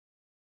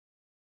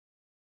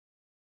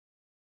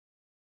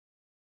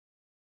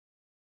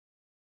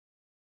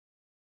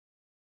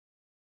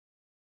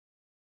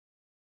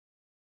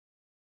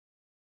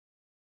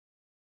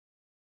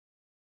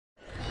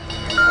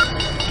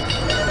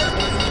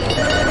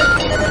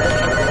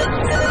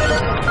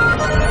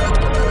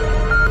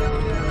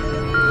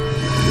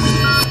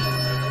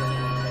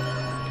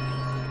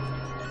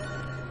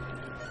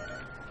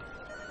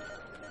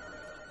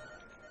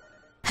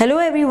Hello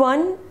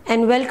everyone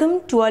and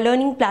welcome to our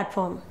learning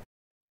platform.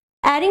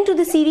 Adding to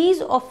the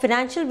series of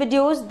financial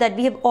videos that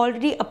we have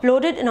already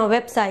uploaded in our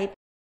website,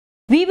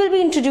 we will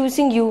be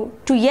introducing you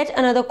to yet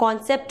another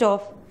concept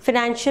of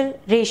financial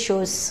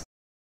ratios.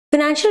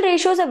 Financial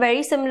ratios are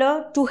very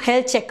similar to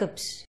health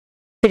checkups.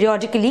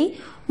 Periodically,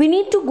 we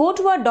need to go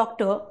to our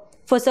doctor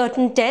for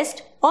certain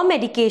tests or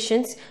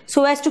medications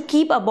so as to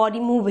keep our body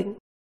moving.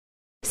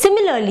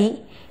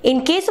 Similarly,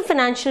 in case of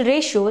financial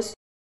ratios,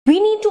 we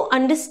need to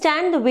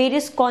understand the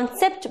various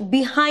concepts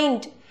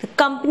behind the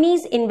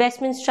company's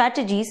investment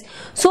strategies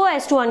so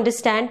as to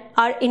understand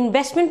our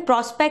investment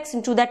prospects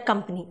into that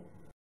company.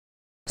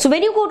 So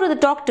when you go to the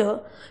doctor,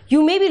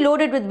 you may be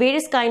loaded with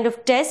various kinds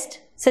of tests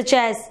such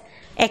as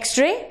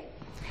X-ray,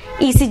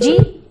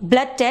 ECG,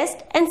 blood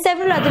test and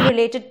several other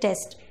related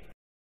tests.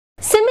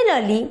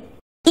 Similarly,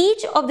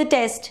 each of the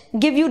tests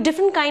give you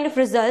different kind of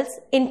results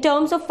in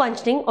terms of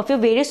functioning of your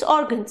various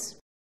organs.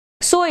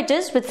 So it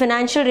is with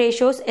financial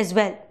ratios as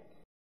well.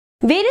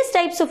 Various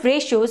types of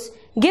ratios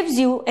gives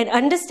you an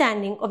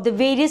understanding of the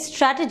various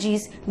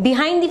strategies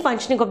behind the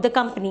functioning of the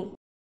company.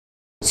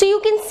 So you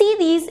can see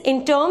these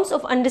in terms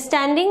of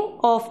understanding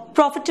of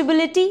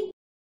profitability,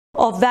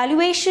 of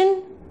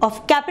valuation,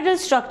 of capital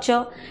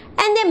structure,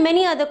 and there are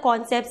many other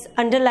concepts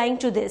underlying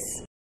to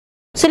this.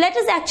 So let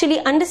us actually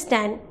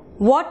understand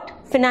what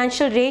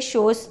financial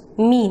ratios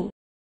mean.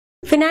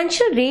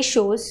 Financial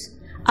ratios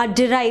are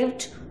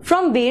derived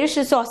from various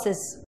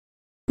resources.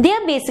 They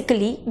are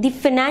basically the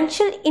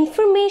financial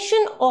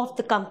information of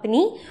the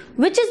company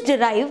which is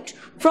derived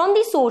from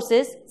the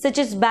sources such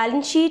as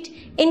balance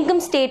sheet, income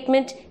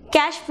statement,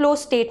 cash flow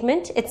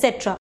statement,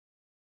 etc.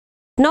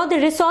 Now the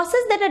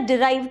resources that are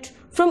derived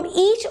from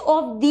each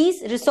of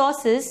these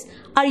resources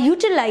are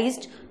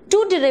utilized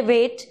to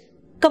derive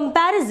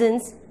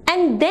comparisons,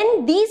 and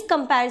then these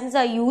comparisons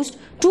are used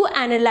to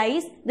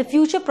analyze the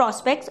future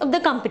prospects of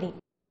the company.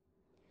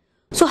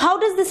 So how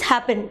does this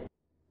happen?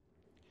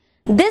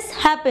 This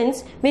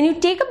happens when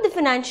you take up the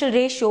financial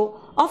ratio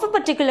of a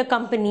particular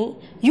company.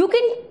 You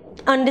can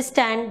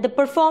understand the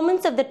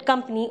performance of that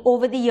company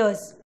over the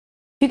years.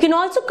 You can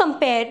also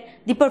compare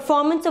the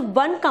performance of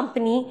one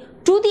company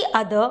to the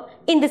other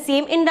in the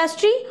same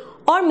industry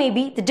or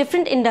maybe the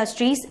different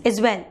industries as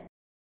well.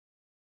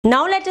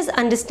 Now let us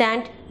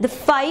understand the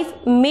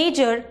 5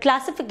 major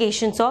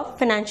classifications of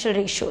financial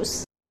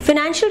ratios.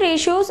 Financial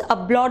ratios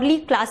are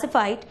broadly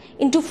classified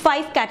into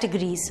 5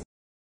 categories,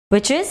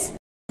 which is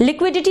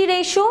liquidity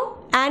ratio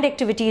and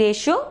activity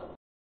ratio.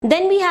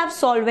 Then we have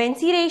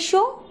solvency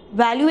ratio,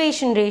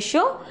 valuation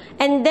ratio,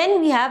 and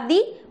then we have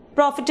the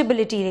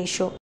profitability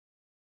ratio.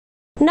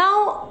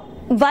 Now,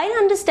 while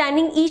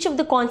understanding each of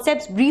the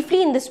concepts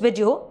briefly in this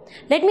video,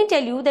 let me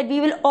tell you that we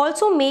will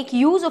also make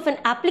use of an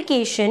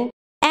application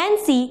and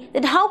see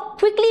that how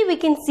quickly we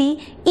can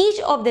see each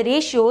of the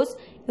ratios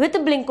with a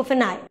blink of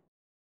an eye.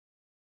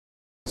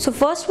 So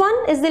first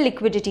one is the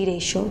liquidity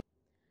ratio.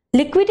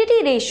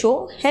 Liquidity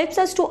ratio helps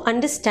us to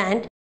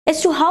understand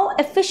as to how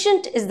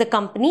efficient is the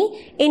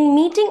company in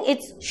meeting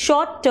its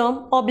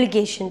short-term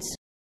obligations.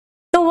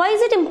 Now, why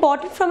is it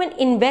important from an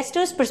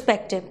investor's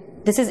perspective?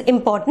 This is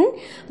important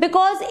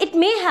because it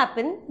may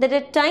happen that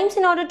at times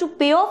in order to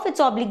pay off its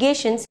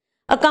obligations,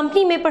 a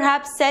company may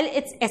perhaps sell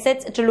its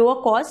assets at a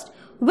lower cost,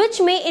 which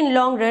may in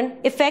long run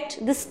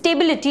affect the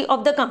stability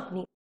of the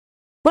company.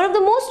 One of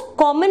the most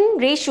common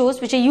ratios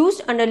which are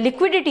used under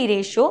liquidity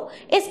ratio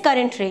is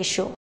current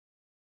ratio.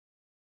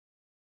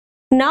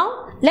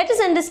 Now, let us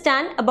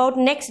understand about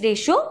next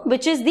ratio,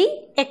 which is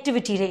the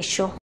activity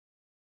ratio.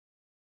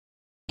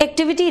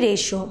 Activity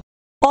ratio,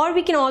 or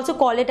we can also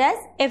call it as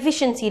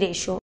efficiency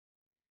ratio.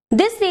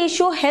 This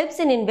ratio helps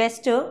an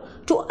investor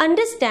to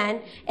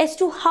understand as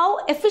to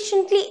how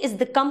efficiently is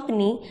the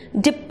company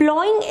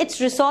deploying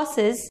its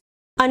resources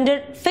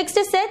under fixed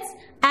assets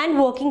and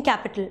working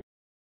capital.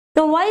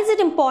 Now, why is it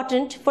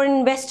important for an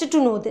investor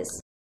to know this?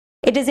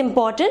 It is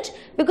important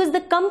because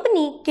the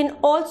company can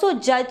also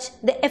judge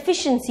the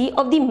efficiency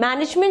of the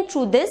management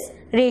through this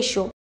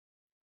ratio.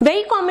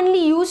 Very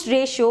commonly used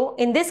ratio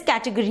in this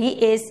category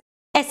is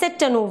asset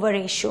turnover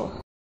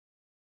ratio.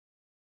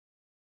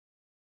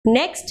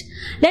 Next,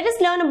 let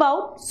us learn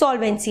about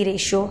solvency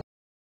ratio.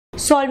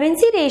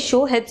 Solvency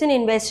ratio helps an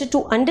investor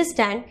to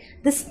understand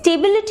the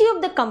stability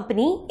of the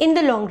company in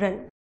the long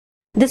run.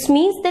 This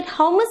means that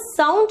how much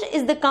sound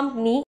is the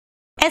company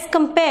as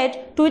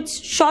compared to its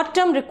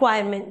short-term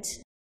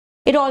requirements.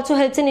 It also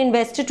helps an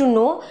investor to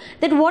know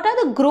that what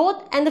are the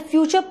growth and the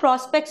future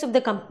prospects of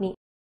the company.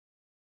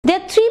 There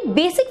are 3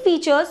 basic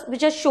features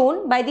which are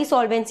shown by the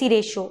solvency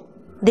ratio.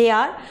 They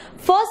are,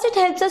 first, it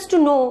helps us to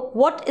know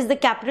what is the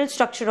capital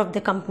structure of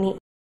the company.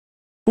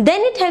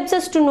 Then it helps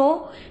us to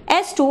know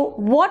as to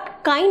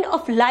what kind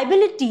of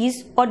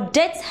liabilities or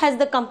debts has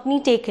the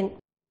company taken.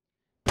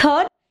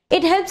 Third,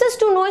 it helps us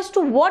to know as to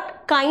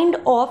what kind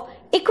of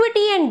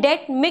equity and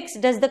debt mix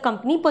does the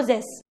company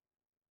possess.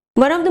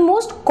 One of the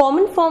most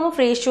common form of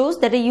ratios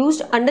that are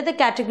used under the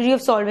category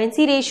of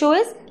solvency ratio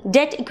is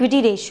debt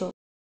equity ratio.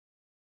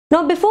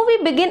 Now, before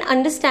we begin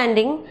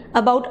understanding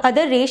about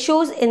other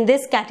ratios in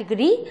this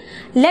category,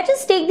 let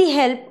us take the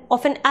help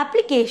of an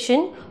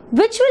application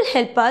which will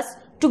help us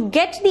to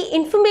get the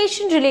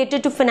information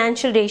related to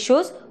financial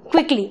ratios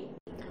quickly.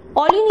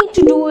 All you need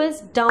to do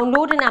is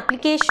download an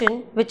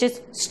application which is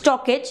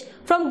Stockage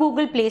from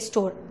Google Play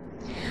Store.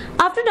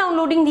 After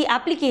downloading the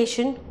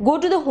application, go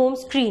to the home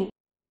screen.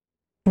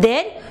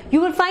 There,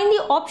 you will find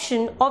the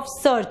option of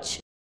search.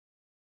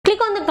 Click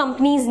on the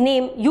company's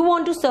name you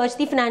want to search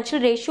the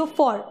financial ratio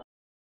for.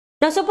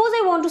 Now, suppose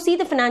I want to see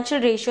the financial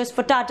ratios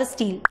for Tata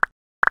Steel.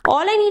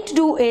 All I need to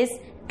do is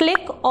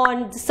click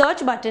on the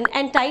search button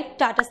and type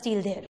Tata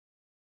Steel there.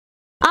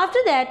 After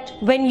that,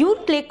 when you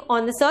click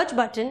on the search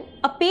button,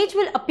 a page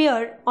will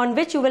appear on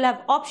which you will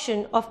have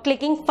option of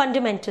clicking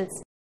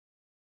fundamentals.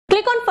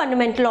 Click on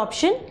fundamental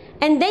option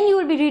and then you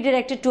will be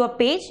redirected to a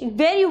page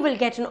where you will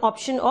get an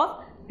option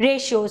of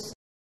ratios.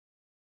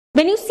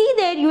 When you see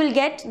there, you will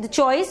get the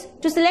choice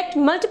to select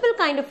multiple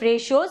kind of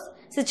ratios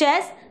such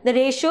as the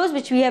ratios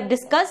which we have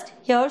discussed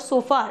here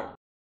so far.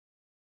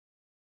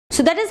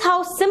 So that is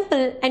how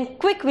simple and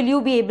quick will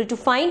you be able to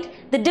find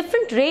the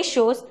different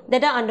ratios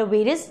that are under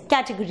various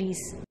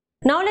categories.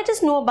 Now let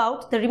us know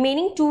about the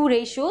remaining two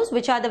ratios,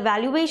 which are the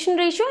valuation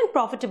ratio and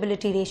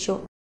profitability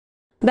ratio.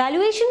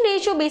 Valuation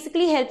ratio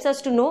basically helps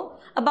us to know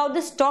about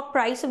the stock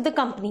price of the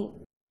company.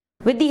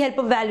 With the help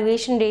of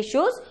valuation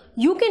ratios,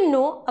 you can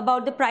know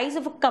about the price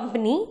of a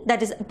company,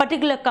 that is a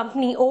particular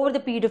company, over the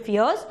period of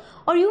years,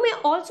 or you may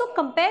also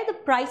compare the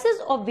prices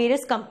of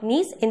various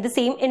companies in the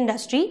same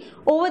industry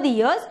over the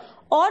years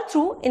or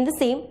through in the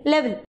same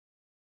level.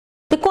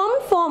 The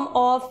common form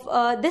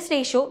of this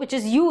ratio which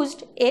is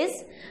used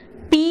is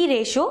P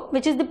ratio,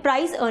 which is the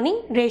price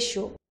earning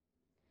ratio.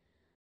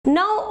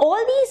 Now,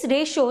 all these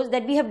ratios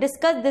that we have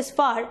discussed this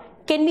far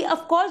can be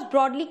of course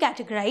broadly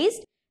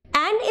categorized,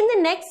 and in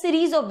the next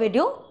series of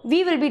video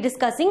we will be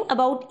discussing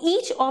about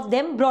each of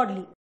them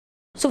broadly.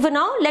 So for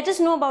now, let us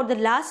know about the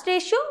last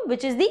ratio,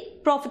 which is the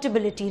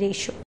profitability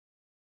ratio.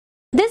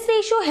 This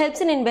ratio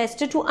helps an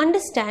investor to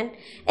understand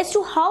as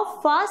to how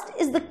fast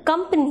is the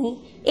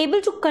company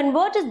able to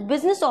convert its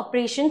business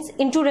operations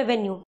into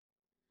revenue.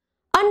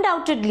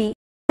 Undoubtedly,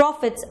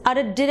 profits are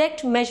a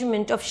direct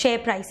measurement of share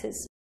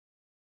prices.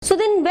 So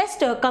the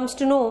investor comes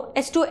to know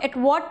as to at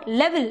what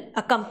level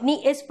a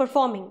company is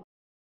performing.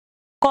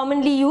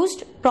 Commonly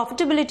used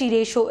profitability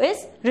ratio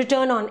is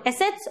return on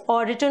assets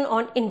or return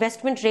on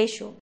investment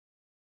ratio.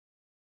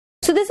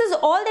 So this is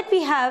all that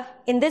we have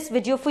in this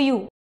video for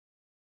you.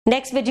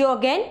 Next video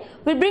again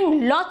will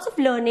bring lots of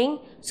learning,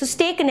 so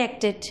stay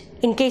connected.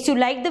 In case you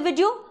like the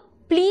video,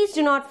 please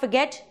do not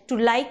forget to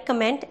like,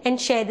 comment and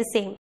share the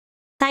same.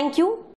 Thank you.